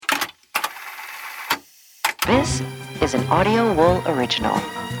This is an Audio Wool original.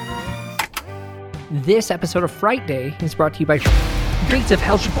 This episode of Fright Day is brought to you by Gates of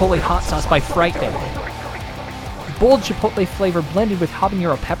Hell Chipotle Hot Sauce by Fright Day. Bold chipotle flavor blended with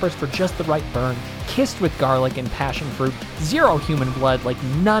habanero peppers for just the right burn. Kissed with garlic and passion fruit. Zero human blood, like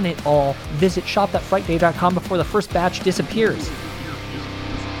none at all. Visit shop.frightday.com before the first batch disappears.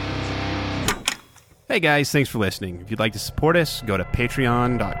 Hey guys, thanks for listening. If you'd like to support us, go to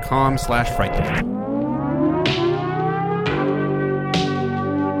patreon.com/frightday.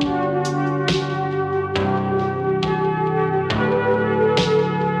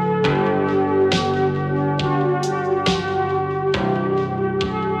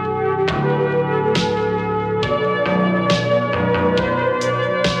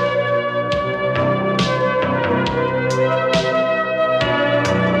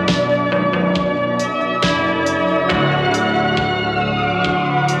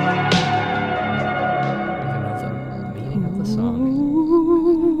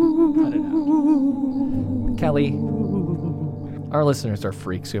 Kelly, our listeners are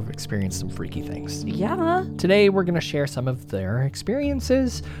freaks who have experienced some freaky things. Yeah. Today, we're going to share some of their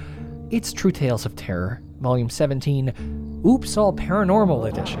experiences. It's True Tales of Terror, Volume 17, Oops All Paranormal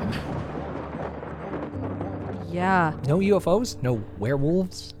Edition. Yeah. No UFOs, no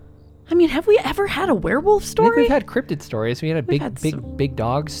werewolves. I mean, have we ever had a werewolf I think story? we've had cryptid stories. We had We've had some- big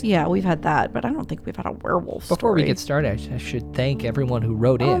dogs. Yeah, we've had that, but I don't think we've had a werewolf story. Before we get started, I should thank everyone who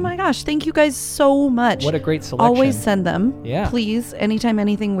wrote in. Oh my gosh, thank you guys so much. What a great selection. Always send them. Yeah. Please, anytime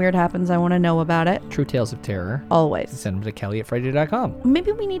anything weird happens, I want to know about it. True Tales of Terror. Always. Send them to kelly@friday.com.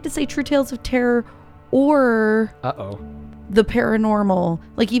 Maybe we need to say True Tales of Terror or Uh-oh. the paranormal.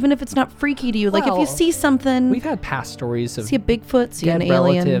 Like, even if it's not freaky to you. Like, if you Well, see something, We've had past stories of see a Bigfoot, see dead an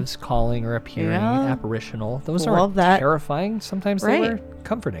alien. relatives calling or appearing, Yeah. apparitional. Those Love aren't that. terrifying. Sometimes they Right. were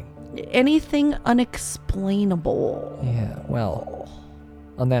comforting. Anything unexplainable. Yeah, well,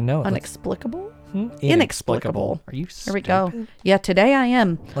 on that note, Unexplicable? inexplicable. Are you Here we go. stupid? Yeah, today I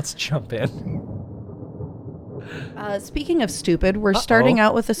am. Let's jump in. Speaking of stupid, we're starting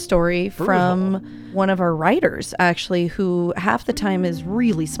out with a story from one of our writers, actually, who half the time is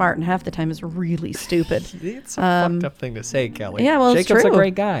really smart and half the time is really stupid. It's a fucked up thing to say, Kelly. Yeah, well, Jacob's it's true. a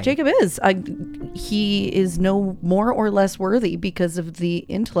great guy. Jacob is. He is no more or less worthy because of the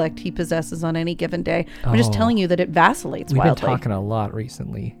intellect he possesses on any given day. I'm just Oh. telling you that it vacillates We've wildly. been talking a lot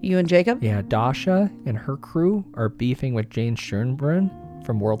recently. You and Jacob? Yeah, Dasha and her crew are beefing with Jane Schoenbrunn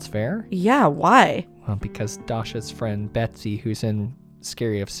from World's Fair. Yeah, why? Well, because Dasha's friend Betsy, who's in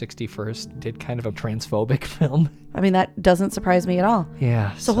Scary of 61st, did kind of a transphobic film. I mean, that doesn't surprise me at all.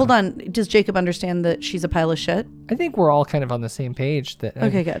 Yeah. So hold on. Does Jacob understand that she's a pile of shit? I think we're all kind of on the same page. That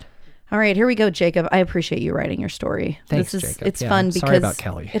Okay, good. All right, here we go, Jacob. I appreciate you writing your story. Thanks, this is, Jacob. It's Yeah, fun I'm because sorry about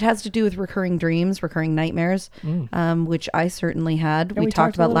Kelly. it has to do with recurring dreams, recurring nightmares, which I certainly had. And We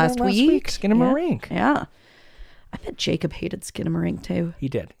talked about last week. Skinamarink. Yeah. I bet Jacob hated Skinamarink too. He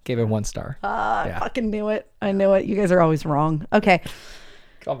did. Gave it 1 star. I fucking knew it. I knew it. You guys are always wrong. Okay.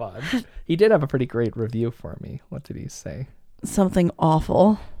 Come on. He did have a pretty great review for me. What did he say? Something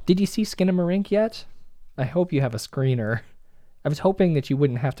awful. Did you see Skinamarink yet? I hope you have a screener. I was hoping that you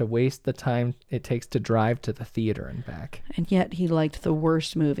wouldn't have to waste the time it takes to drive to the theater and back. And yet he liked the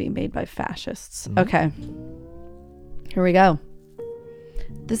worst movie made by fascists. Okay. Here we go.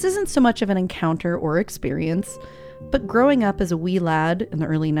 This isn't so much of an encounter or experience, but growing up as a wee lad in the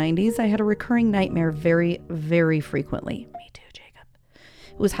early 90s, I had a recurring nightmare very, very frequently. Me too, Jacob.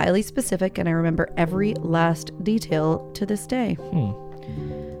 It was highly specific, and I remember every last detail to this day.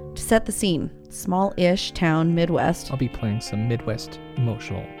 To set the scene, small-ish town, Midwest. I'll be playing some Midwest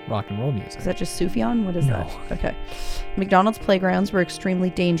emotional rock and roll music. Is that just Sufjan? What is No. that? Okay. McDonald's playgrounds were extremely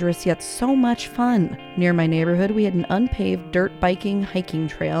dangerous, yet so much fun. Near my neighborhood, we had an unpaved dirt biking hiking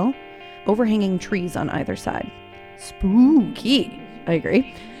trail, overhanging trees on either side. Spooky. I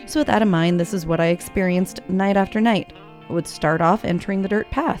agree. So with that in mind, this is what I experienced night after night. I would start off entering the dirt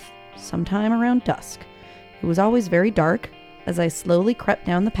path, sometime around dusk. It was always very dark as I slowly crept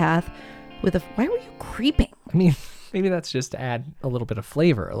down the path with a... Why were you creeping? I mean, maybe that's just to add a little bit of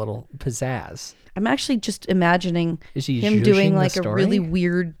flavor, a little pizzazz. I'm actually just imagining Is he him zhuzhing doing the like a story? really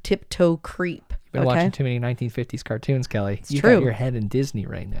weird tiptoe creep. You've been watching too many 1950s cartoons, Kelly. You've true. got your head in Disney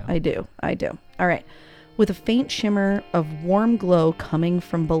right now. I do. All right. With a faint shimmer of warm glow coming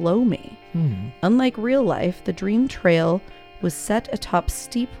from below me. Unlike real life, the dream trail was set atop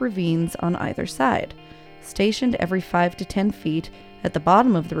steep ravines on either side. Stationed every 5 to 10 feet at the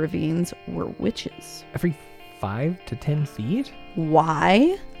bottom of the ravines were witches. Every 5 to 10 feet?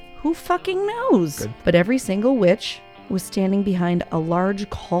 Why? Who fucking knows? Good. But every single witch was standing behind a large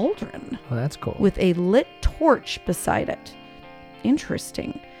cauldron Oh, that's cool. with a lit torch beside it.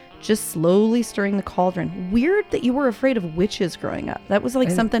 Interesting. Just slowly stirring the cauldron. Weird that you were afraid of witches growing up. That was like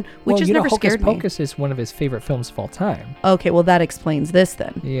And- something well, witches you know, never Hocus scared me. Pocus is one of his favorite films of all time. Okay, well that explains this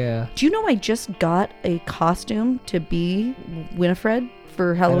then. Yeah. Do you know I just got a costume to be Winifred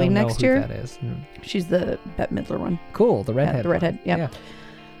for Halloween I don't know next who year? that is. She's the Bette Midler one. Cool, the redhead. the redhead, one. yeah.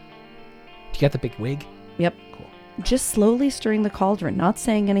 You got the big wig? Yep. Cool. Just slowly stirring the cauldron, not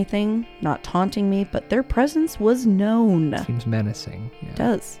saying anything, not taunting me, but their presence was known. Seems menacing. Yeah. It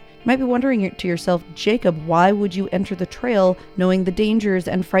does. You might be wondering to yourself, Jacob, why would you enter the trail knowing the dangers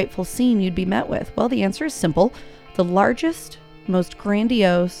and frightful scene you'd be met with? Well, the answer is simple. The largest, most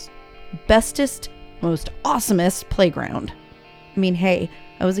grandiose, bestest, most awesomest playground. I mean, hey,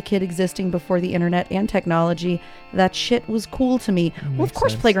 I was a kid existing before the internet and technology. That shit was cool to me. Well, of makes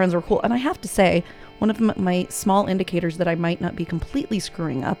course, sense. playgrounds were cool. And I have to say, one of my small indicators that I might not be completely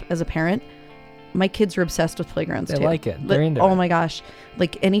screwing up as a parent, my kids are obsessed with playgrounds They too. like it. They're into Oh it. my gosh.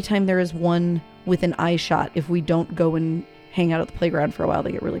 Like anytime there is one with an eye shot, if we don't go and hang out at the playground for a while,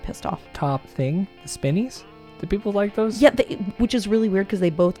 they get really pissed off. Top thing, the spinnies? Do people like those? Yeah, which is really weird because they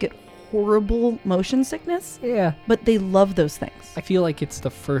both get horrible motion sickness, Yeah. but they love those things. I feel like it's the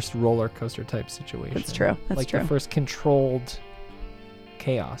first roller coaster type situation. That's true. That's like true. the first controlled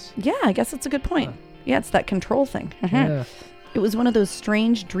chaos. Yeah, I guess that's a good point. Huh. Yeah, it's that control thing. Yeah. It was one of those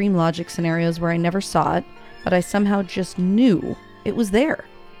strange dream logic scenarios where I never saw it, but I somehow just knew it was there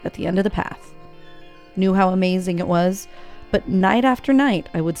at the end of the path. Knew how amazing it was, but night after night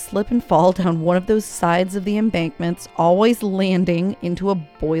I would slip and fall down one of those sides of the embankments, always landing into a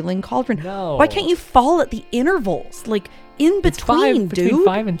boiling cauldron. No. Why can't you fall at the intervals? Like in It's between, between dude.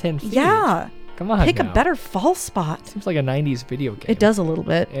 5 and 10 feet. Yeah. Come on. Pick a now. better fall spot. Seems like a 90s video game. It does a little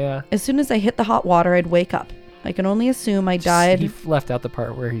bit. Yeah. As soon as I hit the hot water, I'd wake up. I can only assume I died. He left out the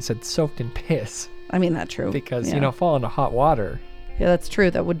part where he said soaked in piss I mean, that's true. because, Yeah. you know, fall into hot water. Yeah, that's true.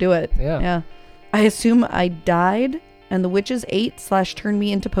 That would do it. Yeah. Yeah. I assume I died and the witches ate/turned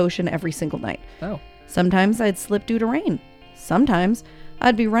me into potion every single night. Oh. Sometimes I'd slip due to rain. Sometimes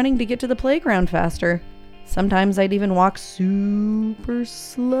I'd be running to get to the playground faster. Sometimes I'd even walk super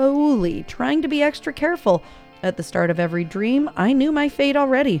slowly, trying to be extra careful. At the start of every dream, I knew my fate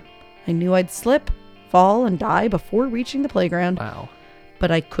already. I knew I'd slip, fall, and die before reaching the playground. Wow.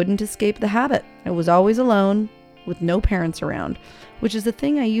 But I couldn't escape the habit. I was always alone, with no parents around, which is a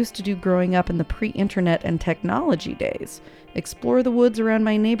thing I used to do growing up in the pre-internet and technology days. Explore the woods around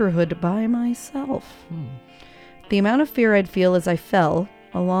my neighborhood by myself. The amount of fear I'd feel as I fell,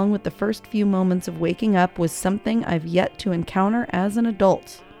 along with the first few moments of waking up, was something I've yet to encounter as an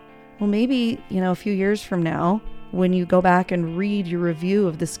adult. Well, maybe, a few years from now, when you go back and read your review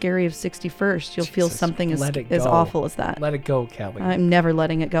of The Scary of 61st, you'll feel Jesus, something let it as go. awful as that. Let it go, Kelly. I'm never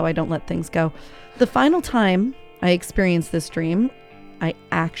letting it go. I don't let things go. The final time I experienced this dream, I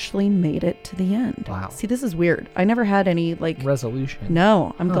actually made it to the end. Wow. See, this is weird. I never had any, Resolution.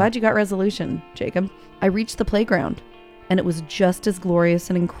 No, I'm Huh. glad you got resolution, Jacob. I reached the playground, and it was just as glorious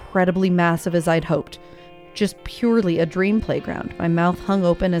and incredibly massive as I'd hoped. Just purely a dream playground. My mouth hung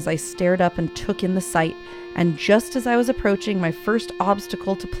open as I stared up and took in the sight, and just as I was approaching my first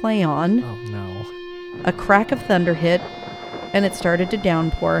obstacle to play on, Oh, no. a crack of thunder hit, and it started to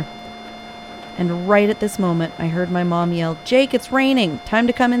downpour. And right at this moment, I heard my mom yell, "Jake, it's raining! Time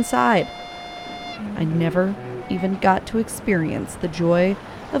to come inside!" I never even got to experience the joy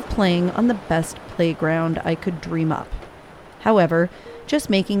of playing on the best playground I could dream up. However, just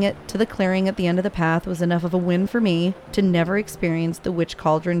making it to the clearing at the end of the path was enough of a win for me to never experience the witch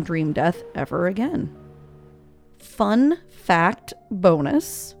cauldron dream death ever again. Fun fact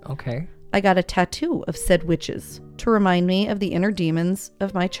bonus. Okay. I got a tattoo of said witches to remind me of the inner demons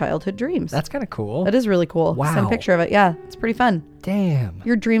of my childhood dreams. That's kind of cool. That is really cool. Wow. Send a picture of it. Yeah, it's pretty fun. Damn.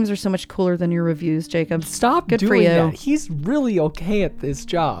 Your dreams are so much cooler than your reviews, Jacob. Stop Good for doing you. that. He's really okay at this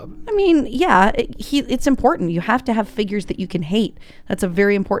job. I mean, yeah, it's important. You have to have figures that you can hate. That's a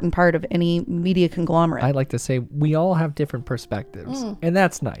very important part of any media conglomerate. I like to say we all have different perspectives, Mm. and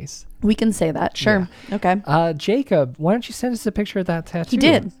that's nice. We can say that. Sure. Okay. Jacob, why don't you send us a picture of that tattoo? He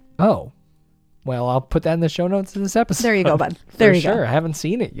did. Oh. Well, I'll put that in the show notes of this episode. There you go, bud. For There you go. sure. I haven't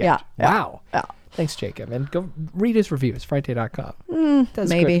seen it yet. Yeah, yeah, Wow. yeah. Thanks, Jacob. And go read his reviews, Friday.com. Does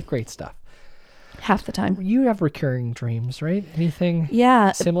maybe. Great stuff. Half the time. You have recurring dreams, right? Anything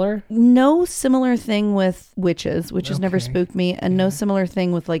Yeah. similar? No similar thing with witches, which has never Okay. spooked me, and no similar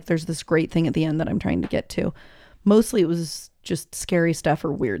thing with there's this great thing at the end that I'm trying to get to. Mostly it was just scary stuff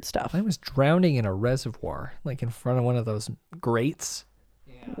or weird stuff. I was drowning in a reservoir, in front of one of those grates.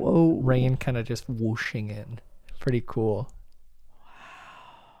 Whoa. Rain kind of just whooshing in. Pretty cool.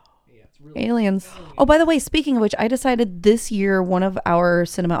 Aliens. Oh, by the way, speaking of which, I decided this year one of our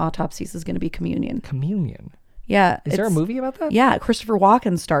cinema autopsies is going to be Communion. Communion. Yeah. Is there a movie about that? Yeah, Christopher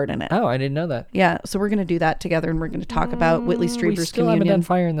Walken starred in it. Oh, I didn't know that. Yeah, so we're going to do that together, and we're going to talk about Whitley We Strieber's still haven't Communion done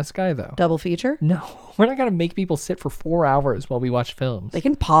Fire in the Sky, though. double feature. No, we're not going to make people sit for 4 hours while we watch films. They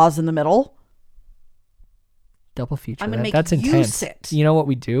can pause in the middle. Double feature. I'm gonna make That's you intense. sit. You know what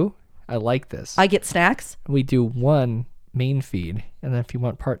we do? I like this. I get snacks. We do one main feed, and then if you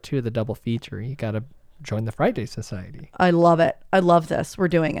want part 2 of the double feature, you got to join the Friday Society. I love it. I love this. We're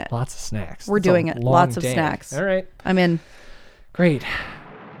doing it. Lots of snacks. We're It's a doing it. long Lots of day. snacks. All right. I'm in. Great.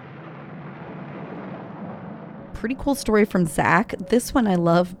 Pretty cool story from Zach. This one I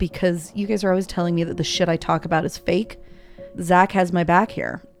love because you guys are always telling me that the shit I talk about is fake. Zach has my back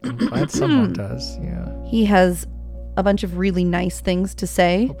here. Glad someone does. Yeah. He has a bunch of really nice things to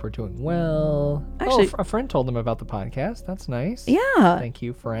say. Hope we're doing well. Actually- a friend told him about the podcast. That's nice. Yeah. Thank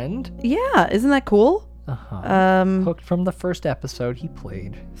you, friend. Yeah. Isn't that cool? Uh-huh. Hooked from the first episode he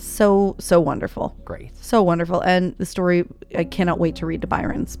played. So wonderful. Great. So wonderful. And the story, I cannot wait to read to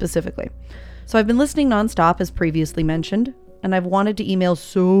Byron specifically. So I've been listening nonstop, as previously mentioned, and I've wanted to email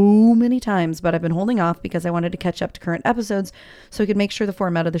so many times, but I've been holding off because I wanted to catch up to current episodes so I could make sure the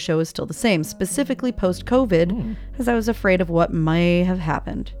format of the show is still the same, specifically post-COVID, as I was afraid of what may have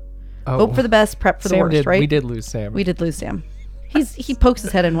happened. Oh. Hope for the best, prep for the Sam worst, did, right? We did lose Sam. We did lose Sam. He pokes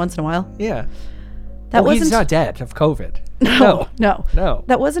his head in once in a while. Yeah. That wasn't He's not dead of COVID. No. No.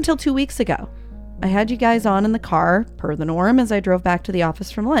 That was until 2 weeks ago. I had you guys on in the car, per the norm, as I drove back to the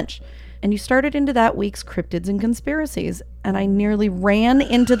office from lunch. And you started into that week's cryptids and conspiracies. And I nearly ran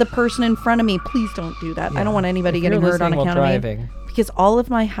into the person in front of me. Please don't do that. I don't want anybody If you're getting hurt on listening while account of me. driving. Because all of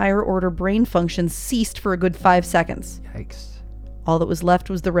my higher order brain functions ceased for a good 5 seconds. Yikes. All that was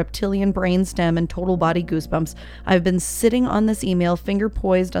left was the reptilian brainstem and total body goosebumps. I've been sitting on this email, finger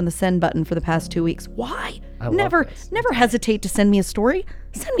poised on the send button for the past 2 weeks. Why? I love Never this. hesitate to send me a story.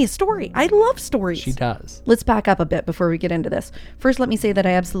 Send me a story. I love stories. She does. Let's back up a bit before we get into this. First, let me say that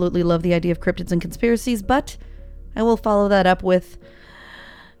I absolutely love the idea of cryptids and conspiracies, but I will follow that up with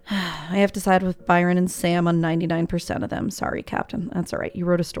I have to side with Byron and Sam on 99% of them. Sorry, Captain. That's all right. You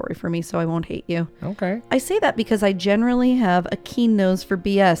wrote a story for me, so I won't hate you. Okay. I say that because I generally have a keen nose for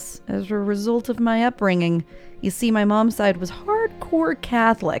BS as a result of my upbringing. You see, my mom's side was hardcore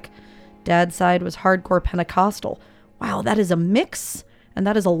Catholic. Dad's side was hardcore Pentecostal. Wow, that is a mix, and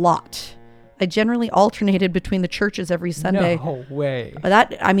that is a lot. I generally alternated between the churches every Sunday. No way.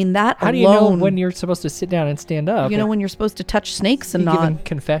 That How alone. do you know when you're supposed to sit down and stand up? You know when you're supposed to touch snakes and you giving not.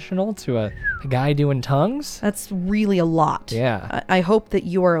 confessional to a guy doing tongues? That's really a lot. Yeah. I hope that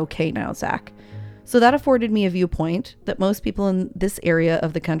you are okay now, Zach. So that afforded me a viewpoint that most people in this area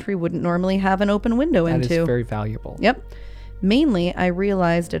of the country wouldn't normally have an open window That into. is very valuable. Yep. Mainly, I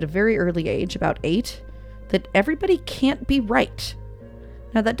realized at a very early age, about 8, that everybody can't be right.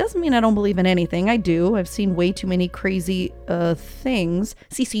 Now, that doesn't mean I don't believe in anything. I do. I've seen way too many crazy things.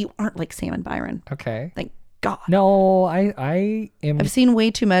 See, so you aren't like Sam and Byron. Okay. Thank God. No, I am I've seen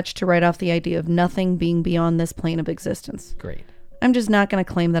way too much to write off the idea of nothing being beyond this plane of existence. great. I'm just not going to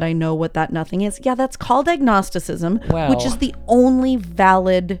claim that I know what that nothing is. Yeah, that's called agnosticism, Well- which is the only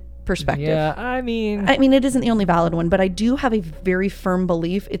valid perspective. Yeah, I mean, It isn't the only valid one, but I do have a very firm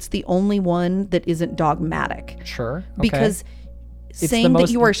belief it's the only one that isn't dogmatic. sure. Okay. Because the saying that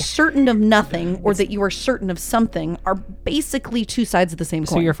most- you are certain of nothing or that you are certain of something are basically two sides of the same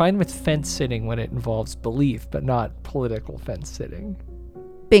So coin. you're fine with fence sitting when it involves belief, but not political fence sitting.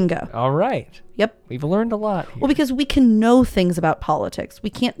 Bingo. All right. Yep. We've learned a lot here. Well, because we can know things about politics. We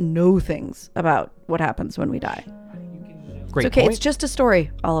can't know things about what happens when we die. Great It's okay. point. It's just a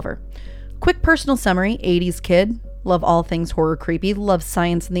story, Oliver. Quick personal summary. 80s kid. Love all things horror creepy. Love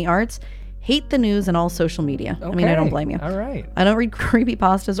science and the arts. Hate the news and all social media. I mean, I don't Okay. blame you. All right. I don't read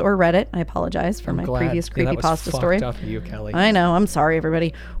creepypastas or Reddit. I apologize for my Glad. previous Yeah, that was creepypasta story. fucked up of you, Kelly. I know. I'm sorry,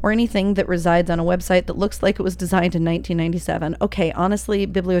 everybody. Or anything that resides on a website that looks like it was designed in 1997. Okay, honestly,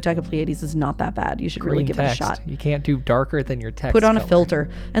 Biblioteca Pleiades is not that bad. You should really Green give text. it a shot. You can't do darker than your text. Put on a color. filter.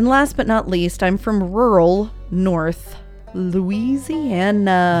 And last but not least, I'm from rural North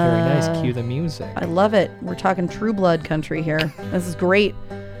Louisiana. Very nice. Cue the music. I love it. We're talking True Blood country here. This is great.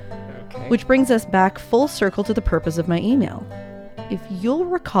 Okay. Which brings us back full circle to the purpose of my email. If you'll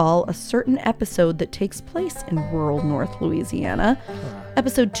recall a certain episode that takes place in rural North Louisiana,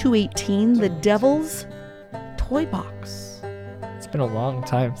 episode 218, The Devil's Toy Box. It's been a long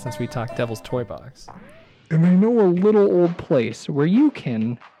time since we talked Devil's Toy Box. And I know a little old place where you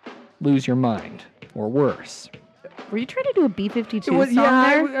can lose your mind, or worse. Were you trying to do a B-52 It was- song yeah,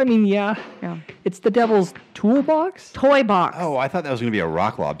 there? I mean, yeah. Yeah. It's the Devil's Toolbox Toy box. Oh, I thought that was going to be a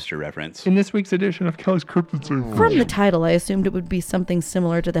Rock Lobster reference. in this week's edition of Kelly's Cryptid Surf. From the title, I assumed it would be something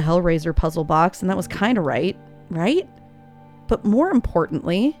similar to the Hellraiser puzzle box, and that was kind of right? But more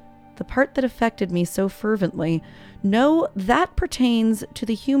importantly, the part that affected me so fervently, no, that pertains to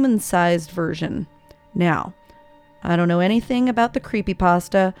the human-sized version. Now, I don't know anything about the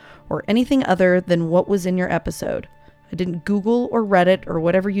creepypasta or anything other than what was in your episode. I didn't Google or Reddit or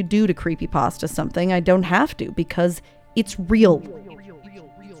whatever you do to creepypasta something. I don't have to because it's real.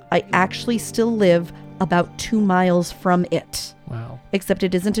 I actually still live about 2 miles from it. Wow. Except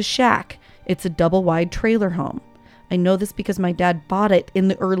it isn't a shack. It's a double-wide trailer home. I know this because my dad bought it in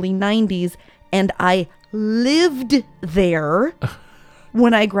the early 90s and I lived there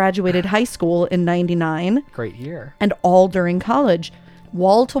when I graduated high school in 99 Great year. and all during college.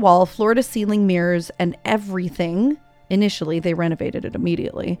 Wall-to-wall, floor-to-ceiling mirrors and everything. Initially, they renovated it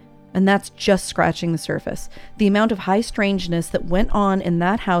immediately. And that's just scratching the surface. The amount of high strangeness that went on in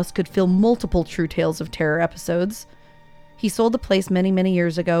that house could fill multiple True Tales of Terror episodes. He sold the place many, many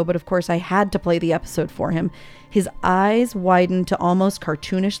years ago, but of course I had to play the episode for him. His eyes widened to almost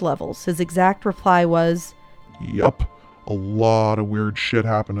cartoonish levels. His exact reply was, Yup, a lot of weird shit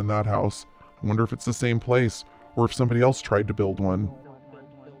happened in that house. I wonder if it's the same place, or if somebody else tried to build one.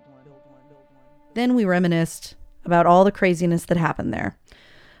 Then we reminisced about all the craziness that happened there.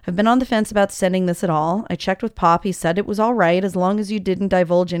 I've been on the fence about sending this at all. I checked with Pop. He said it was all right as long as you didn't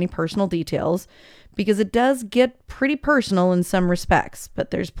divulge any personal details, because it does get pretty personal in some respects, but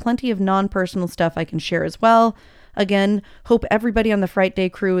there's plenty of non-personal stuff I can share as well. Again, hope everybody on the Fright Day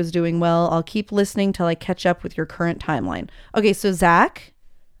crew is doing well. I'll keep listening till I catch up with your current timeline. Okay, so Zach,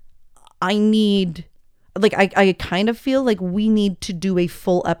 I kind of feel like we need to do a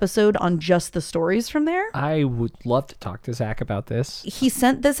full episode on just the stories from there. I would love to talk to Zach about this. He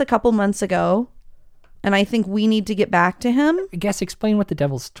sent this a couple months ago, and I think we need to get back to him. I guess explain what the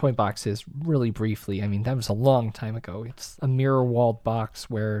Devil's Toy Box is really briefly. I mean, that was a long time ago. It's a mirror-walled box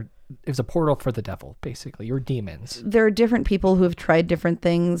where it was a portal for the devil, basically, or demons. There are different people who have tried different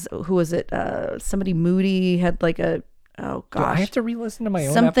things. Who was it? Somebody moody had like a, oh Do I gosh, have to re-listen to my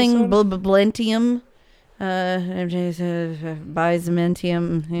own something episode? Blentium.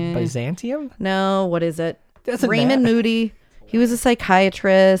 Byzantium. Byzantium? No, what is it? Doesn't Raymond matter. Moody. He was a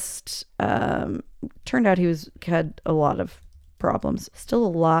psychiatrist. Turned out he had a lot of problems. Still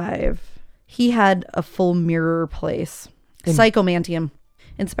alive. He had a full mirror place. Psychomantium.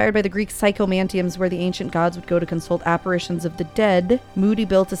 Inspired by the Greek psychomantiums where the ancient gods would go to consult apparitions of the dead, Moody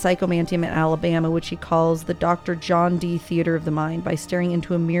built a psychomantium in Alabama, which he calls the Dr. John D. Theater of the Mind. By staring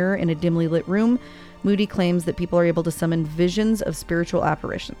into a mirror in a dimly lit room, Moody claims that people are able to summon visions of spiritual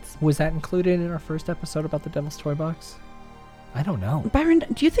apparitions. Was that included in our first episode about the Devil's Toy Box? I don't know. Byron,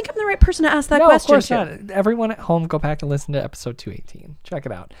 do you think I'm the right person to ask that No, question of course to? not. Everyone at home, go back and listen to episode 218. Check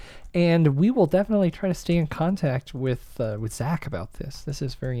it out. And we will definitely try to stay in contact with Zach about this. This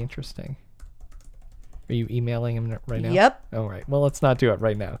is very interesting. Are you emailing him right now? Yep. All right. Well, let's not do it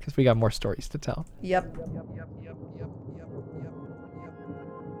right now because we got more stories to tell. Yep.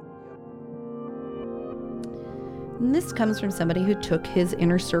 And this comes from somebody who took his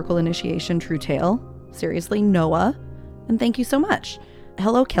Inner Circle initiation true tale. Seriously, Noah. And thank you so much.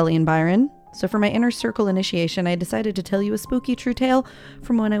 Hello, Kelly and Byron. So for my Inner Circle initiation, I decided to tell you a spooky true tale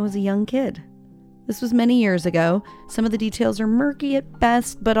from when I was a young kid. This was many years ago. Some of the details are murky at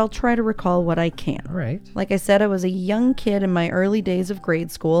best, but I'll try to recall what I can. All right. Like I said, I was a young kid in my early days of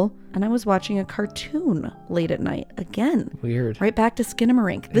grade school, and I was watching a cartoon late at night. Again. Weird. Right back to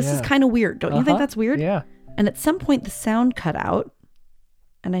Skinamarink. This is Yeah. kind of weird. Don't you think that's weird? Yeah. And at some point, the sound cut out,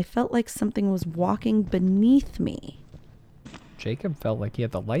 and I felt like something was walking beneath me. Jacob felt like he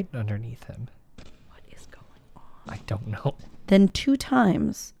had the light underneath him. What is going on? I don't know. Then 2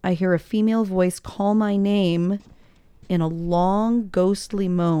 times, I hear a female voice call my name in a long, ghostly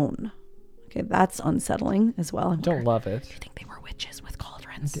moan. Okay, that's unsettling as well. Don't love it. I think they were witches with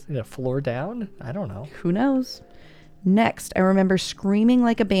cauldrons. Did a floor down? I don't know. Who knows? Next, I remember screaming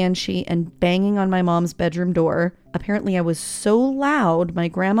like a banshee and banging on my mom's bedroom door. Apparently, I was so loud, my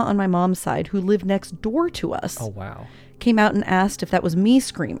grandma on my mom's side, who lived next door to us, Oh, wow. came out and asked if that was me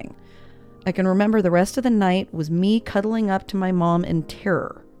screaming. I can remember the rest of the night was me cuddling up to my mom in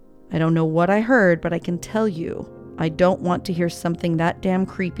terror. I don't know what I heard, but I can tell you, I don't want to hear something that damn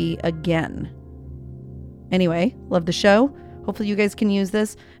creepy again. Anyway, love the show. Hopefully you guys can use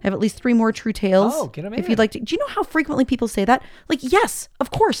this. I have at least 3 more true tales. Oh, get 'em If in. you'd like to. Do you know how frequently people say that? Like, yes, of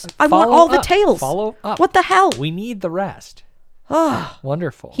course. I want Follow all the up. tales. Follow up. What the hell? We need the rest. Ah.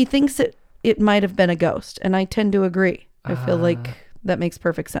 Wonderful. He thinks it it might have been a ghost. And I tend to agree. I feel like that makes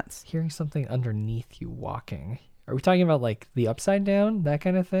perfect sense. Hearing something underneath you walking. Are we talking about like the upside down, that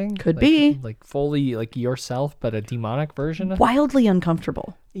kind of thing? Could Like- be. Like fully like yourself, but a demonic version of Wildly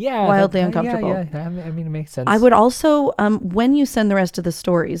uncomfortable. Yeah. Wildly uncomfortable. Yeah. I mean, it makes sense. I would also, when you send the rest of the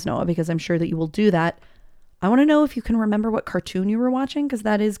stories, Noah, because I'm sure that you will do that, I want to know if you can remember what cartoon you were watching, because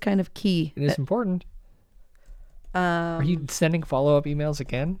that is kind of key. It is important. Are you sending follow-up emails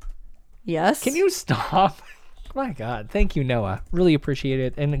again? Yes. Can you stop? My God. Thank you, Noah. Really appreciate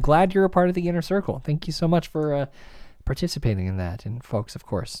it. And glad you're a part of the inner circle. Thank you so much for participating in that. And folks, of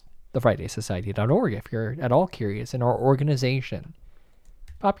course, thefridaysociety.org if you're at all curious in our organization.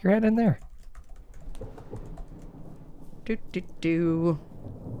 Pop your head in there. Do.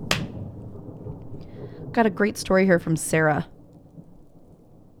 Got a great story here from Sarah.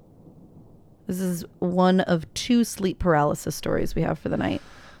 This is one of 2 sleep paralysis stories we have for the night.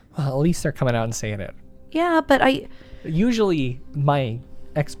 Well, at least they're coming out and saying it. Yeah, but Usually my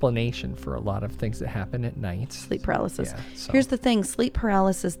explanation for a lot of things that happen at night. sleep paralysis. Yeah, so- Here's the thing. Sleep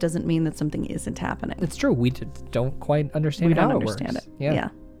paralysis doesn't mean that something isn't happening. It's true. We don't quite understand We how don't it understand works.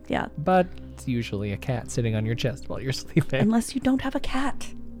 it. Yeah. But it's usually a cat sitting on your chest while you're sleeping. Unless you don't have a cat.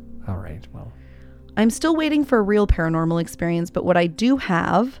 All right. Well, I'm still waiting for a real paranormal experience, but what I do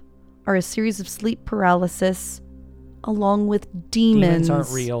have are a series of sleep paralysis along with demons. demons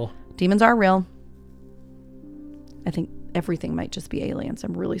aren't real. Demons are real. I think everything might just be aliens.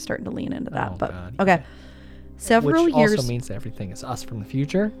 I'm really starting to lean into that. Oh, but God, okay. yeah. Several Which years. also means that everything is us from the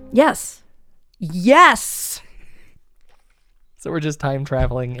future. Yes. Yes. So we're just time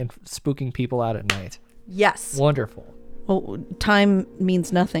traveling and spooking people out at night. Yes. Wonderful. Well, time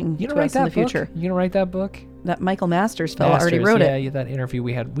means nothing You to gonna write us in that the book? future. You gonna write that book? That Michael Masters fella already Masters, wrote yeah, it. Yeah, that interview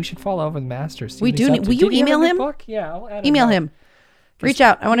we had. We should follow up with Masters. see We what he's do up need- to. will you Did he have a email new him? Book? Yeah, I'll add Email now. him. Reach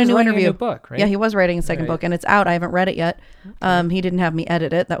out. I want a He's new writing interview. new book, right? Yeah, he was writing a second Right. book, and it's out. I haven't read it yet. He didn't have me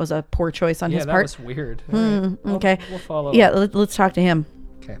edit it. That was a poor choice on Yeah, his that part. was weird. All right. Okay. We'll follow Yeah, up. let's talk to him.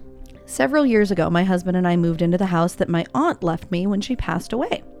 Okay. Several years ago, my husband and I moved into the house that my aunt left me when she passed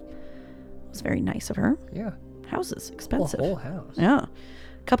away. It was very nice of her. Yeah. House is Well, expensive. whole house. Yeah.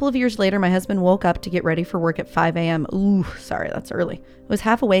 A couple of years later, my husband woke up to get ready for work at 5 a.m. Ooh, sorry, that's early. I was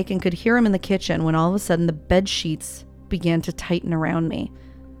half awake and could hear him in the kitchen when all of a sudden the bed sheets began to tighten around me.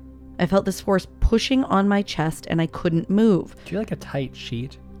 I felt this force pushing on my chest and I couldn't move. Do you like a tight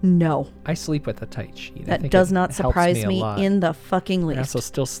sheet? No, I sleep with a tight sheet. I that think does it not helps surprise a me lot. in the fucking I least. also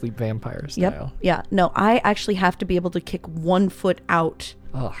still sleep vampire Yep. style. Yeah. No, I actually have to be able to kick 1 foot out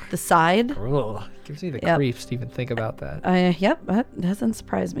Ugh. the side. Ugh. Gives me the Yep. creeps to even think about that. Yep, that doesn't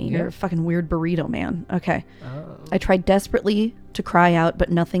surprise me. You're Yeah. a fucking weird burrito man. Okay. Oh. I tried desperately to cry out, but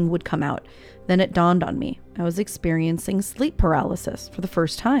nothing would come out. Then it dawned on me. I was experiencing sleep paralysis for the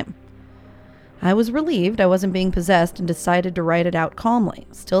first time. I was relieved I wasn't being possessed and decided to write it out calmly.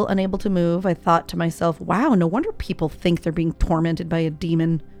 Still unable to move, I thought to myself, wow, no wonder people think they're being tormented by a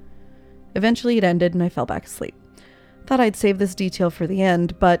demon. Eventually it ended and I fell back asleep. Thought I'd save this detail for the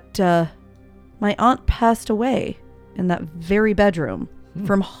end, but my aunt passed away in that very bedroom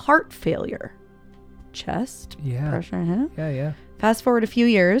from heart failure. Chest Yeah. pressure, huh? Yeah. Fast forward a few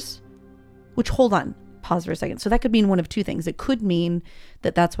years, which, hold on, pause for a second. So that could mean one of 2 things. It could mean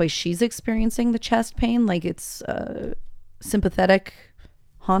that that's why she's experiencing the chest pain, like it's sympathetic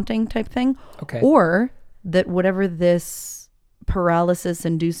haunting type thing. Okay. Or that whatever this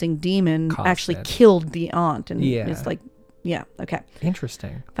paralysis-inducing demon Caused actually it. killed the aunt. And Yeah. it's like, yeah, okay.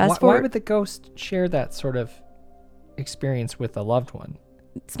 Interesting. Fast Why forward- would the ghost share that sort of experience with a loved one?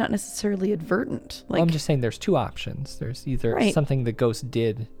 It's not necessarily advertent. Like, Well, I'm just saying there's 2 options. There's either Right. something the ghost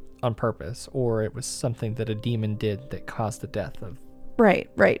did on purpose, or it was something that a demon did that caused the death of. Right.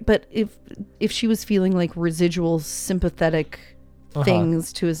 But if she was feeling like residual sympathetic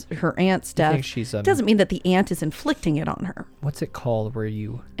things to her aunt's I death, think she's it doesn't mean that the aunt is inflicting it on her. what's it called where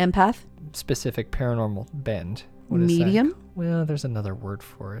you Empath? specific paranormal bend? What is that? Medium? Well, there's another word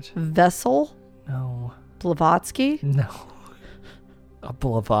for it. Vessel? No. Blavatsky? No. A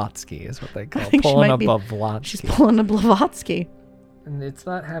Blavatsky is what they call think she pulling might a be- Blavatsky. She's pulling a Blavatsky. And it's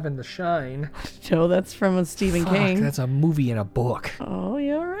not having the shine. No, that's from a Stephen Fuck, King. that's a movie and a book. Oh,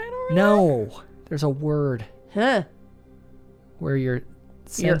 you all right? No. There's a word Huh. where you're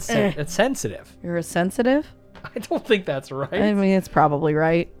You're, it's sensitive. You're a sensitive? I don't think that's right. I mean, it's probably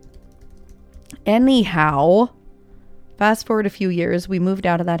right. Anyhow, fast forward a few years, we moved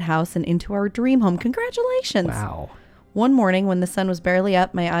out of that house and into our dream home. Congratulations. Wow. One morning, when the sun was barely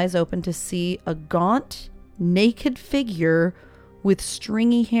up, my eyes opened to see a gaunt, naked figure with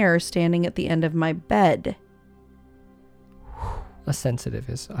stringy hair standing at the end of my bed. A sensitive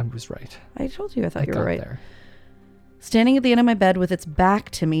is, I was right. I told you I thought I you got were right. there. Standing at the end of my bed with its back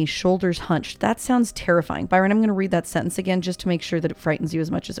to me, shoulders hunched. That sounds terrifying. Byron, I'm going to read that sentence again just to make sure that it frightens you as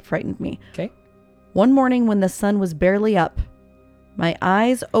much as it frightened me. Okay. One morning when the sun was barely up, my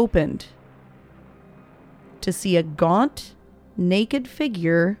eyes opened to see a gaunt, naked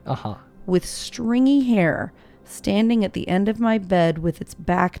figure Uh-huh. with stringy hair standing at the end of my bed with its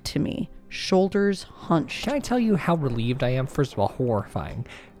back to me, shoulders hunched. Can I tell you how relieved I am? First of all, horrifying.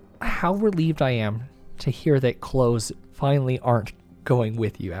 How relieved I am to hear that clothes finally aren't going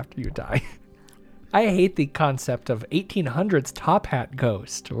with you after you die. I hate the concept of 1800s top hat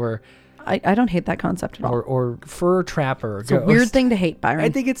ghost or I don't hate that concept at all. or fur trapper It's ghost. a weird thing to hate, Byron. I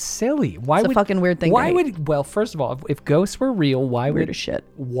think it's silly. Why It's a would fucking weird thing to Why hate. would well, first of all, if ghosts were real, Weird as shit.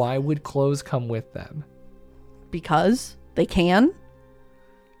 why would clothes come with them? Because they can.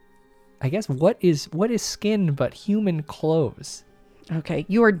 I guess what is skin but human clothes? Okay,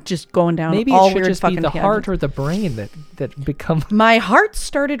 you are just going down Maybe all it should weird just be fucking the heart tangents. or the brain that become. My heart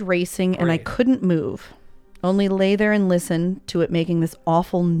started racing and I Right. couldn't move. Only lay there and listen to it making this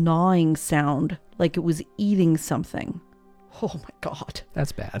awful gnawing sound like it was eating something. Oh my God.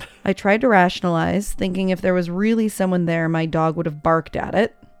 That's bad. I tried to rationalize, thinking if there was really someone there, my dog would have barked at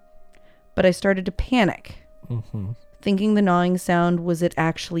it. But I started to panic, thinking the gnawing sound was it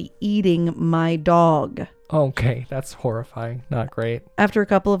actually eating my dog. Okay, that's horrifying. Not great. After a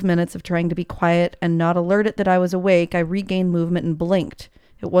couple of minutes of trying to be quiet and not alert it that I was awake, I regained movement and blinked.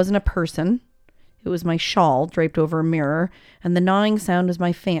 It wasn't a person. It was my shawl draped over a mirror, and the gnawing sound was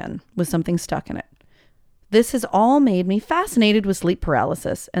my fan, with something stuck in it. This has all made me fascinated with sleep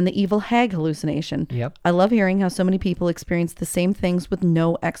paralysis and the evil hag hallucination. Yep. I love hearing how so many people experience the same things with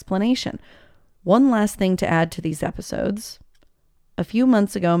no explanation. One last thing to add to these episodes. A few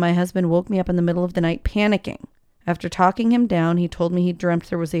months ago, my husband woke me up in the middle of the night panicking. After talking him down, he told me he dreamt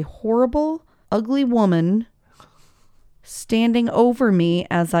there was a horrible, ugly woman standing over me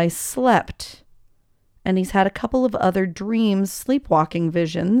as I slept. And he's had a couple of other dreams, sleepwalking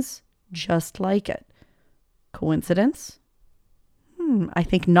visions, just like it. Coincidence? I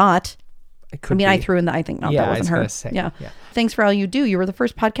think not. It could I be. threw in the I think not. Yeah, That wasn't I was her. gonna say, Yeah. yeah. Thanks for all you do. You were the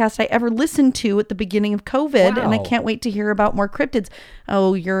first podcast I ever listened to at the beginning of COVID, and I Wow. can't wait to hear about more cryptids.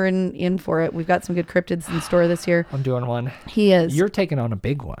 Oh, you're in for it. We've got some good cryptids in store this year. I'm doing one. He is. You're taking on a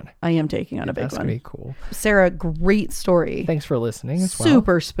big one. I am taking on a big That's one. gonna be cool. Sarah, great story. Thanks for listening as well.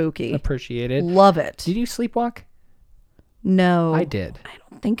 Super spooky. Appreciate it. Love it. Did you sleepwalk? No. I did. I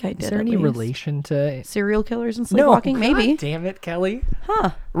don't think I did. Is there at any least. relation to Serial killers and sleepwalking? No, Maybe. God damn it, Kelly.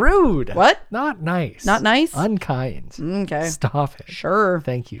 Huh. Rude. What? Not nice. Not nice? Unkind. Okay. Stop it. Sure.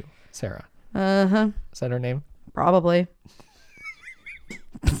 Thank you, Sarah. Uh-huh. Is that her name? Probably.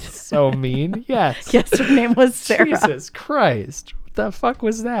 So mean. Yes. Yes, her name was Sarah. Jesus Christ. What the fuck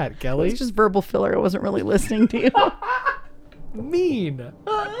was that, Kelly? It's just verbal filler. I wasn't really listening to you. mean.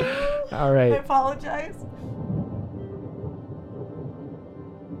 All right. apologize.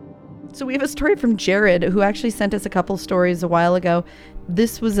 So we have a story from Jared, who actually sent us a couple stories a while ago.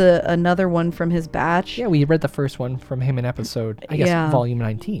 This was another one from his batch. Yeah, we read the first one from him in episode, I guess, Yeah. volume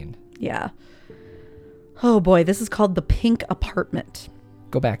 19. Yeah. Oh boy, this is called The Pink Apartment.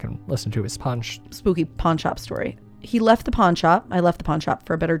 Go back and listen to his Spooky pawn shop story. He left the pawn shop. I left the pawn shop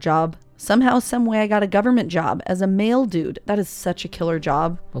for a better job. Somehow, some way, I got a government job as a mail dude. That is such a killer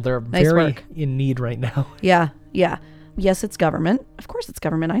job. Well, they're Nice very work. in need right now. Yeah, yeah. Yes, it's government. Of course it's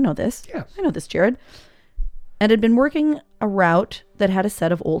government. I know this. Yeah. I know this, Jared. And had been working a route that had a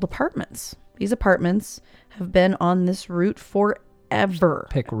set of old apartments. These apartments have been on this route forever.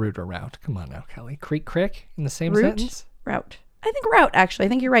 Pick route or route. Come on now, Kelly. Creek Crick in the same Route? sentence? Route. I think route, actually. I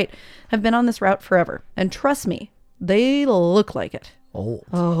think you're right. Have been on this route forever. And trust me, they look like it. Old.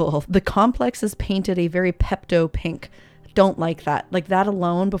 Oh, the complex is painted a very Pepto pink. Don't like that. Like that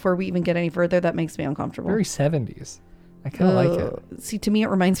alone, before we even get any further, that makes me uncomfortable. Very 70s. I kind of like it. See, to me, it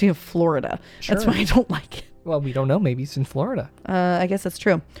reminds me of Florida. That's Sure. why I don't like it. Well, we don't know. Maybe it's in Florida. I guess that's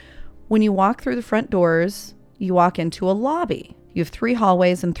true. When you walk through the front doors, you walk into a lobby. You have 3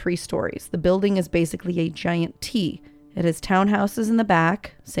 hallways and 3 stories. The building is basically a giant T. It has townhouses in the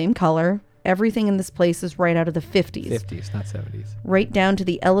back, same color. Everything in this place is right out of the 50s. 50s, not 70s. Right down to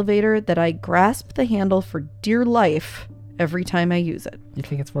the elevator that I grasp the handle for dear life every time I use it. You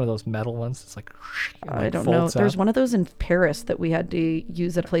think it's one of those metal ones? It's like, I don't know. There's one of those in Paris that we had to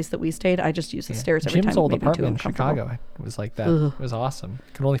use at a place that we stayed. I just use the stairs every Jim's time. old It made me too apartment in uncomfortable. Chicago was like that. Ugh. It was awesome.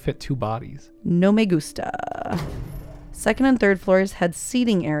 It could only fit 2 bodies. No me gusta. Second and third floors had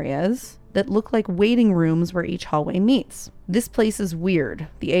seating areas. that look like waiting rooms where each hallway meets. This place is weird.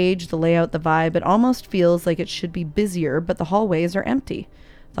 The age, the layout, the vibe, it almost feels like it should be busier, but the hallways are empty.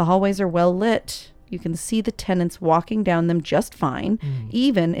 The hallways are well lit. You can see the tenants walking down them just fine,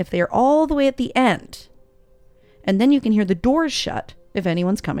 even if they are all the way at the end. And then you can hear the doors shut if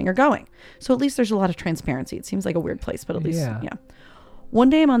anyone's coming or going. So at least there's a lot of transparency. It seems like a weird place, but at least, yeah. One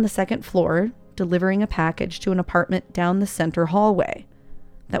day I'm on the second floor delivering a package to an apartment down the center hallway.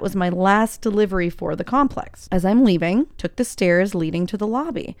 That was my last delivery for the complex. As I'm leaving, took the stairs leading to the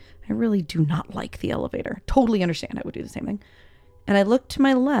lobby. I really do not like the elevator. Totally understand. I would do the same thing. And I looked to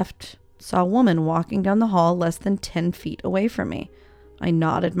my left, saw a woman walking down the hall less than 10 feet away from me. I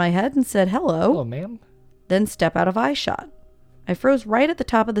nodded my head and said, hello. Hello, ma'am. Then step out of eye shot. I froze right at the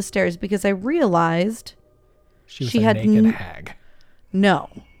top of the stairs because I realized She was a naked hag. No.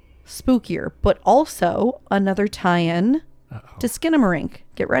 Spookier, but also another tie-in to Skinamarink.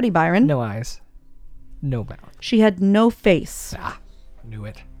 Get ready, Byron. No eyes. No mouth. She had no face. Knew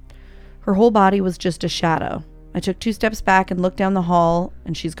it. Her whole body was just a shadow. I took 2 steps back and looked down the hall,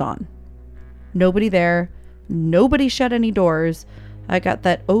 and she's gone. Nobody there. Nobody shut any doors. I got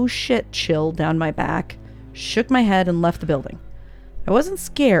that oh shit chill down my back, shook my head, and left the building. I wasn't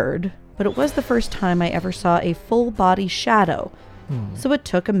scared, but it was the first time I ever saw a full body shadow, so it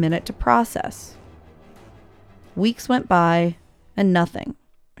took a minute to process. Weeks went by, and nothing.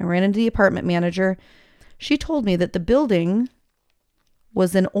 I ran into the apartment manager. She told me that the building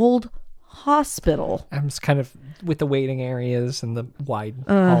was an old hospital. I'm just kind of with the waiting areas and the wide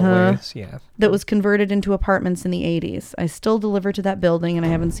hallways. Yeah. That was converted into apartments in the 80s. I still deliver to that building, and I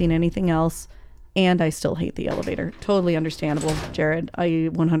haven't seen anything else. And I still hate the elevator. Totally understandable, Jared. I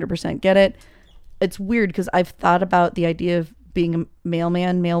 100% get it. It's weird because I've thought about the idea of being a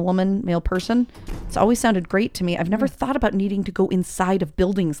mailman, mail woman, mail person. It's always sounded great to me. I've never thought about needing to go inside of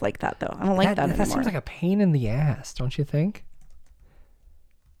buildings like that, though. I don't like that anymore. That seems like a pain in the ass, don't you think?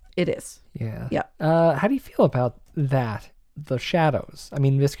 It is. Yeah. Yeah. How do you feel about that? The shadows. I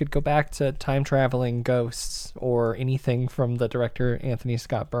mean, this could go back to time traveling ghosts or anything from the director Anthony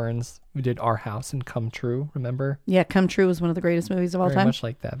Scott Burns, who did Our House and Come True. Remember? Yeah, Come True is one of the greatest movies of all Very time. much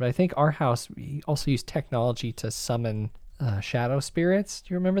like that. But I think Our House also used technology to summon shadow spirits.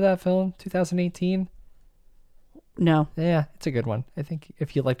 Do you remember that film, 2018? No. Yeah, it's a good one. I think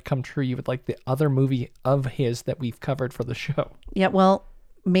if you liked Come True, you would like the other movie of his that we've covered for the show. Yeah, well,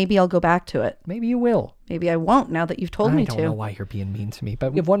 maybe I'll go back to it. Maybe you will. Maybe I won't now that you've told me to. I don't know why you're being mean to me,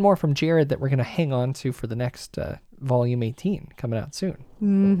 but we have one more from Jared that we're going to hang on to for the next volume 18 coming out soon.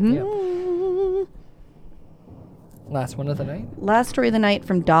 Mm-hmm. Yeah. Last one of the night? Last story of the night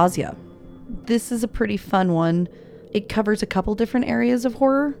from Dazia. This is a pretty fun one. It covers a couple different areas of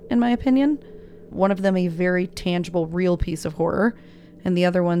horror, in my opinion. One of them a very tangible, real piece of horror, and the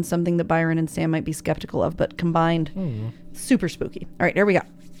other one something that Byron and Sam might be skeptical of, but combined, super spooky. All right, here we go.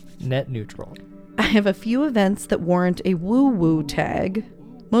 Net neutral. I have a few events that warrant a woo-woo tag.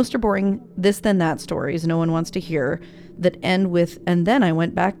 Most are boring this then that stories no one wants to hear that end with, and then I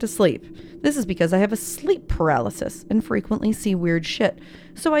went back to sleep. This is because I have a sleep paralysis and frequently see weird shit,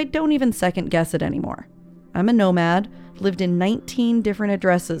 so I don't even second guess it anymore. I'm a nomad, lived in 19 different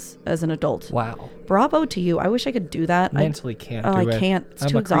addresses as an adult. Wow. Bravo to you. I wish I could do that. Mentally can't do it. I can't. It's I'm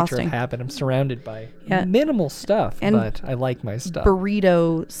too a creature exhausting. of habit. I'm surrounded by Yeah. minimal stuff, And but I like my stuff.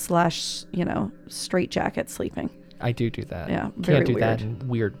 Burrito / straitjacket sleeping. I do that. Yeah, very Can't do that weird. in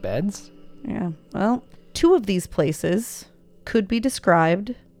weird beds. Yeah. Well, 2 of these places could be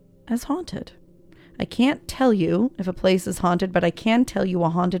described as haunted. I can't tell you if a place is haunted, but I can tell you a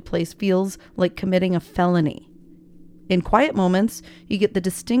haunted place feels like committing a felony. In quiet moments, you get the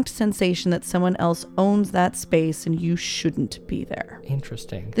distinct sensation that someone else owns that space and you shouldn't be there.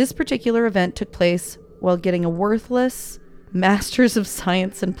 Interesting. This particular event took place while getting a worthless Master's of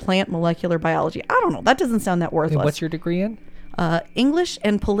Science in Plant Molecular Biology. I don't know. That doesn't sound that And worthless. what's your degree in? English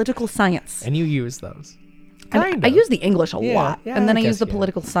and political science. And you use those. And I use the English a lot. yeah, And then I I use guess, the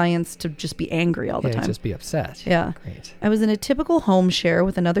political science to just be angry all the Yeah, time. just be upset. Yeah. Great. I was in a typical home share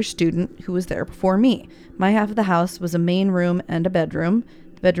with another student who was there before me. My half of the house was a main room and a bedroom.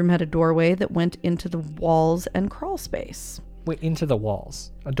 The bedroom had a doorway that went into the walls and crawl space. Wait, into the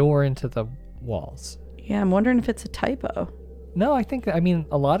walls. A door into the walls. Yeah, I'm wondering if it's a typo. No, I think,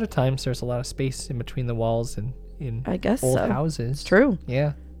 a lot of times there's a lot of space in between the walls and in I guess old so. houses. It's true.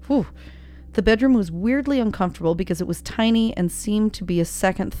 Yeah. Whew. The bedroom was weirdly uncomfortable because it was tiny and seemed to be a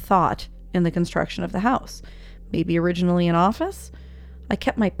second thought in the construction of the house. Maybe originally an office? I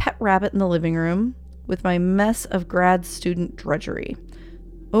kept my pet rabbit in the living room with my mess of grad student drudgery.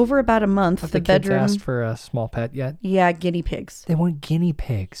 Over about a month, Have the the kids bedroom... asked for a small pet yet? Yeah, guinea pigs. They want guinea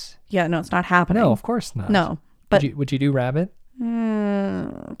pigs. Yeah, no, it's not happening. No, of course not. No, but Would you do rabbit?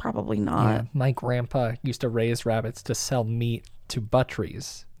 probably not. My grandpa used to raise rabbits to sell meat to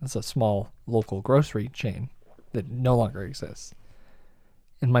Butteries. That's a small local grocery chain that no longer exists.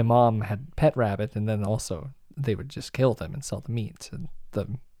 And my mom had pet rabbit, and then also they would just kill them and sell the meat to the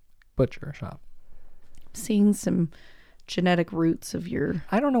butcher shop. Seeing some genetic roots of your...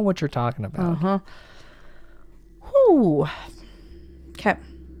 I don't know what you're talking about. Uh-huh. Whew. Okay.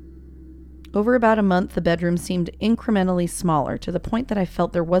 Over about a month, the bedroom seemed incrementally smaller to the point that I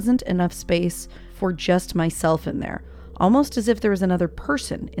felt there wasn't enough space for just myself in there. Almost as if there was another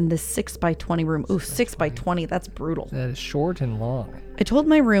person in this 6x20 room. Ooh, 6x20, that's brutal. That is short and long. I told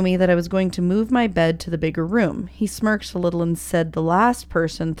my roomie that I was going to move my bed to the bigger room. He smirked a little and said the last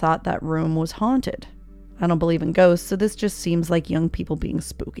person thought that room was haunted. I don't believe in ghosts, so this just seems like young people being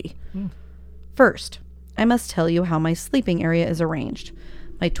spooky. First, I must tell you how my sleeping area is arranged.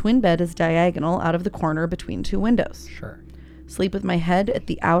 My twin bed is diagonal out of the corner between two windows. Sure. Sleep with my head at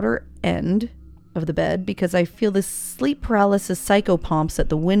the outer end of the bed because I feel this sleep paralysis psychopomps at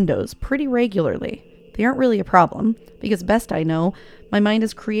the windows pretty regularly. They aren't really a problem because best I know, my mind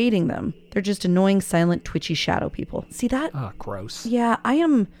is creating them. They're just annoying, silent, twitchy shadow people. See that? Oh, gross. Yeah, I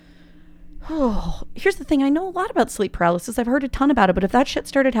am... Oh, here's the thing. I know a lot about sleep paralysis. I've heard a ton about it, but if that shit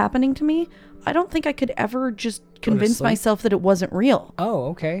started happening to me, I don't think I could ever just convince sleep? myself that it wasn't real. Oh,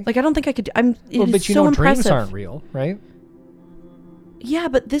 okay. Like, I don't think I could... Well, it but is you so know impressive. dreams aren't real, right? Yeah,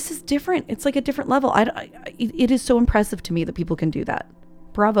 but this is different. It's like a different level. It is so impressive to me that people can do that.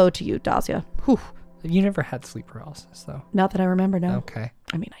 Bravo to you, Dacia. Whew. You never had sleep paralysis, though. Not that I remember, no. Okay.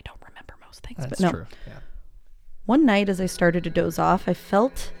 I mean, I don't remember most things, That's but no. true. Yeah. One night as I started to doze off, I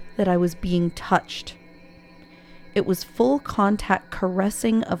felt that I was being touched. It was full contact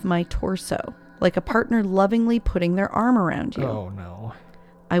caressing of my torso, like a partner lovingly putting their arm around you. Oh, no.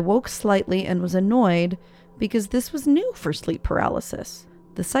 I woke slightly and was annoyed because this was new for sleep paralysis.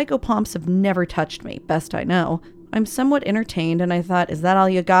 The psychopomps have never touched me, best I know. I'm somewhat entertained and I thought, is that all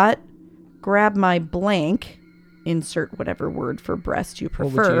you got? Grab my blank, insert whatever word for breast you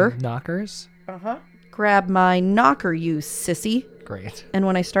prefer. What would you, knockers? Grab my knocker, you sissy. Great. And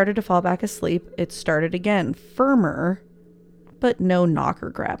when I started to fall back asleep, it started again, firmer, but no knocker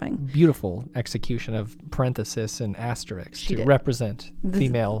grabbing. Beautiful execution of parenthesis and asterisk She to did. represent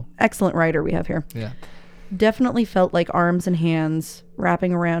female. Excellent writer we have here. Yeah. Definitely felt like arms and hands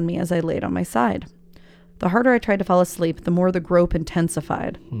wrapping around me as I laid on my side. The harder I tried to fall asleep, the more the grope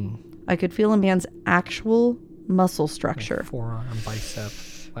intensified. I could feel a man's actual muscle structure. Forearm, bicep.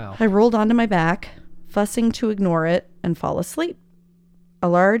 Wow. I rolled onto my back, fussing to ignore it and fall asleep. A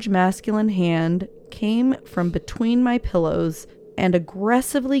large masculine hand came from between my pillows and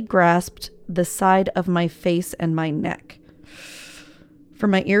aggressively grasped the side of my face and my neck, from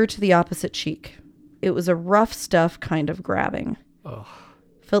my ear to the opposite cheek. It was a rough stuff kind of grabbing. Ugh.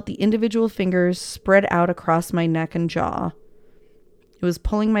 Felt the individual fingers spread out across my neck and jaw. It was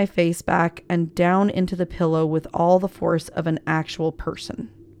pulling my face back and down into the pillow with all the force of an actual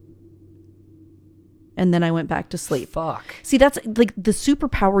person. And then I went back to sleep. Fuck. See, that's like the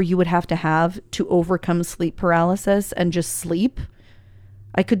superpower you would have to overcome sleep paralysis and just sleep.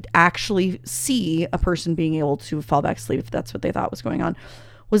 I could actually see a person being able to fall back asleep if that's what they thought was going on.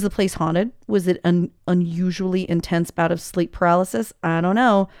 Was the place haunted? Was it an unusually intense bout of sleep paralysis? I don't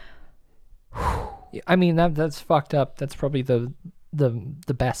know. I mean, that's fucked up. That's probably the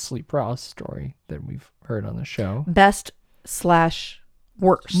best sleep paralysis story that we've heard on the show. Best /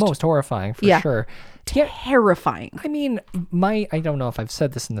 worst. Most horrifying for sure. Terrifying. I mean, I don't know if I've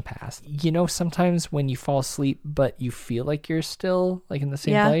said this in the past. You know, sometimes when you fall asleep, but you feel like you're still like in the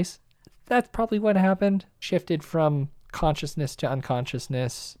same place, that's probably what happened. Shifted from consciousness to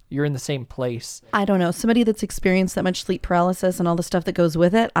unconsciousness. You're in the same place. I don't know. Somebody that's experienced that much sleep paralysis and all the stuff that goes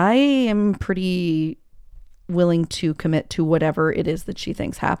with it, I am pretty willing to commit to whatever it is that she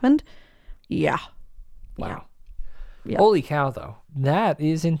thinks happened. Yeah. Wow. Yeah. Holy cow, though. That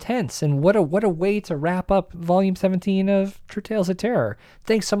is intense. And what a way to wrap up volume 17 of True Tales of Terror.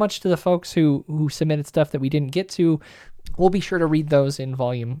 Thanks so much to the folks who submitted stuff that we didn't get to. We'll be sure to read those in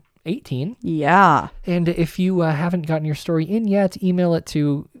volume 18. Yeah. And if you haven't gotten your story in yet, email it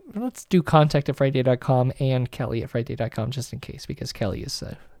to, let's do contact@frightday.com and Kelly@frightday.com just in case, because Kelly is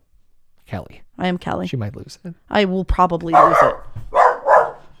Kelly. I am Kelly. She might lose it. I will probably lose it.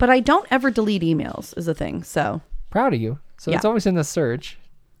 But I don't ever delete emails is a thing, so. Proud of you. So it's Yeah. always in the search.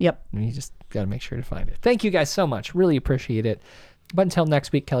 Yep. And you just got to make sure to find it. Thank you guys so much. Really appreciate it. But until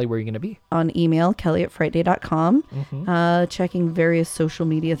next week, Kelly, where are you going to be? On email, kelly@frightday.com. Checking various social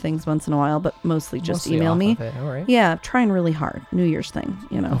media things once in a while, but mostly just Mostly email off me. of it. All right. Yeah, trying really hard. New Year's thing,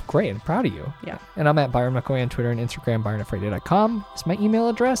 you know. Oh, great. I'm proud of you. Yeah. And I'm at Byron McCoy on Twitter and Instagram. Byron@frightday.com is my email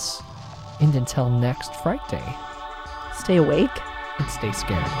address. And until next Fright Day, Stay awake. and stay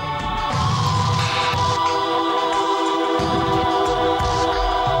scared.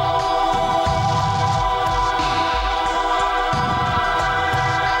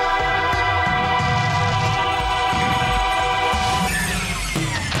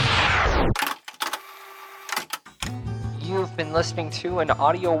 You've been listening to an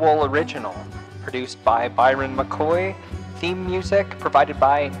Audio Wool original, produced by Byron McCoy. Theme music provided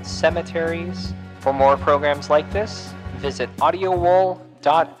by Cemeteries. For more programs like this, visit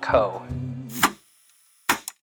audiowool.co.